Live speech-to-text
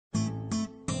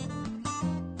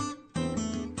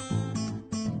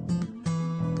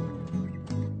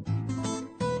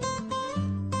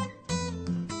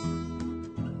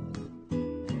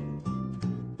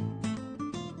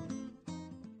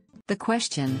The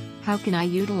question, how can I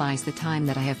utilize the time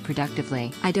that I have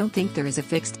productively? I don't think there is a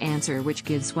fixed answer which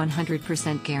gives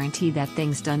 100% guarantee that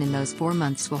things done in those 4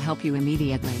 months will help you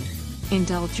immediately.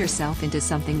 Indulge yourself into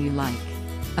something you like.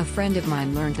 A friend of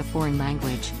mine learned a foreign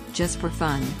language, just for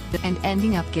fun, and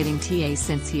ending up getting TA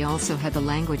since he also had the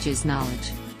language's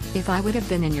knowledge. If I would have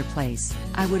been in your place,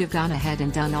 I would have gone ahead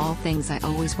and done all things I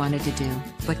always wanted to do,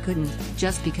 but couldn't,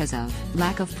 just because of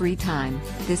lack of free time.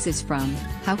 This is from,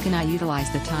 how can I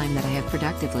utilize the time that I have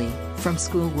productively, from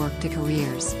schoolwork to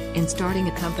careers, in starting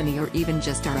a company or even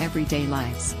just our everyday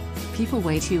lives. People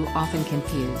way too often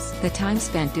confuse the time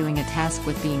spent doing a task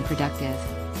with being productive.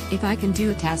 If I can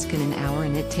do a task in an hour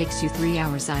and it takes you 3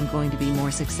 hours, I'm going to be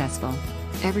more successful.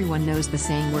 Everyone knows the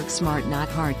saying work smart not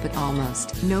hard, but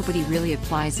almost nobody really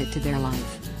applies it to their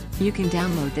life. You can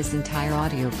download this entire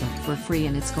audiobook for free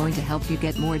and it's going to help you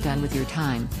get more done with your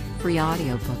time. Free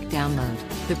audiobook download,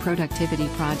 The Productivity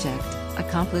Project,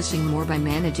 accomplishing more by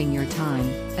managing your time,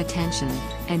 attention,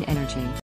 and energy.